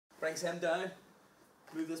Brings him down,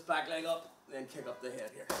 move this back leg up, then kick up the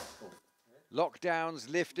head here. Lockdowns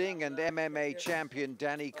lifting and MMA champion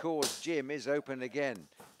Danny Corr's gym is open again.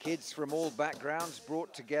 Kids from all backgrounds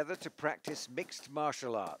brought together to practice mixed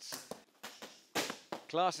martial arts.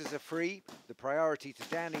 Classes are free. The priority to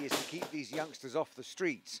Danny is to keep these youngsters off the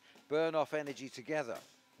streets, burn off energy together.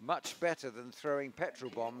 Much better than throwing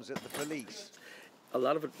petrol bombs at the police. A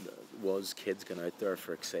lot of it was kids going out there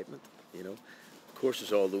for excitement, you know. Of course,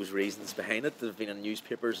 there's all those reasons behind it. They've been in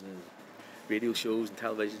newspapers and radio shows and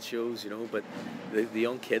television shows, you know, but the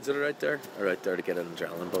young kids that are out there to get an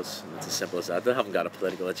adrenaline buzz, and it's as simple as that. They haven't got a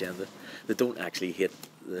political agenda. They don't actually hate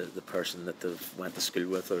the person that they've went to school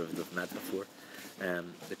with or they've met before.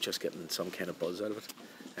 They're just getting some kind of buzz out of it.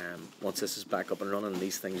 Once this is back up and running and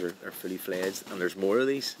these things are fully fledged and there's more of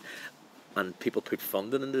these and people put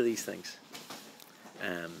funding into these things,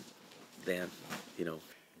 then, you know.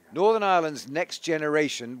 Northern Ireland's next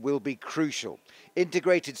generation will be crucial.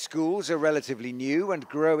 Integrated schools are relatively new and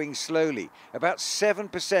growing slowly. About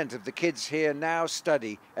 7% of the kids here now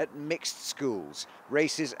study at mixed schools,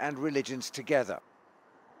 races and religions together.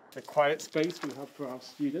 A quiet space we have for our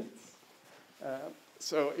students.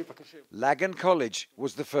 So if I can show you. Lagan College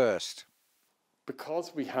was the first.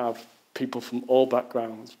 Because we have people from all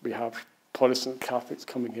backgrounds, we have Protestant and Catholics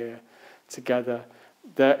coming here together,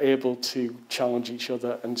 they're able to challenge each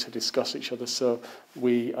other and to discuss each other. So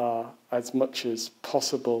we are, as much as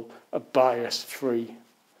possible, a bias-free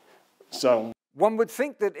zone. One would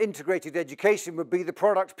think that integrated education would be the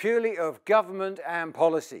product purely of government and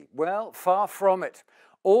policy. Well, far from it.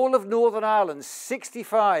 All of Northern Ireland's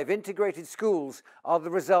 65 integrated schools are the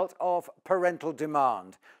result of parental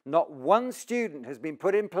demand. Not one student has been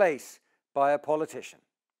put in place by a politician.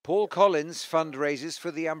 Paul Collins fundraises for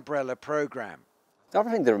the Umbrella programme. The other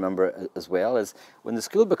thing to remember as well is when the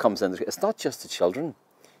school becomes integrated, it's not just the children,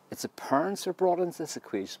 it's the parents are brought into this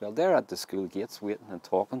equation as well. They're at the school gates waiting and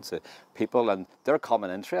talking to people, and their common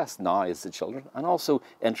interest now is the children. And also,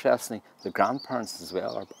 interestingly, the grandparents as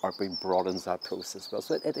well are being brought into that process as well.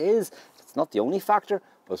 So it's not the only factor,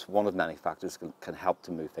 but it's one of many factors that can help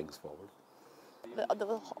to move things forward.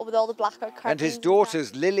 With all the blackout curtains. And his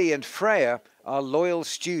daughters Lily and Freya are loyal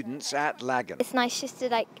students at Lagan. It's nice just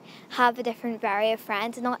to have a different variety of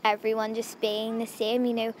friends and not everyone just being the same,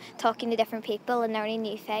 you know, talking to different people and learning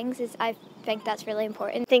new things. I think that's really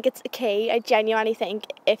important. I think it's key. I genuinely think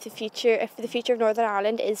if the future of Northern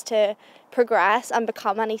Ireland is to progress and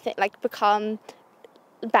become anything, become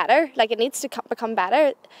better, it needs to become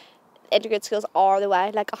better, integrated schools are the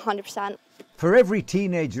way, 100%. For every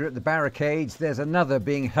teenager at the barricades, there's another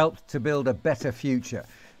being helped to build a better future.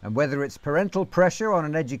 And whether it's parental pressure on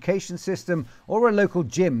an education system or a local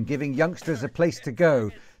gym giving youngsters a place to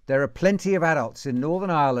go, there are plenty of adults in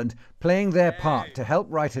Northern Ireland playing their part to help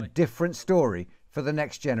write a different story for the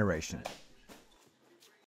next generation.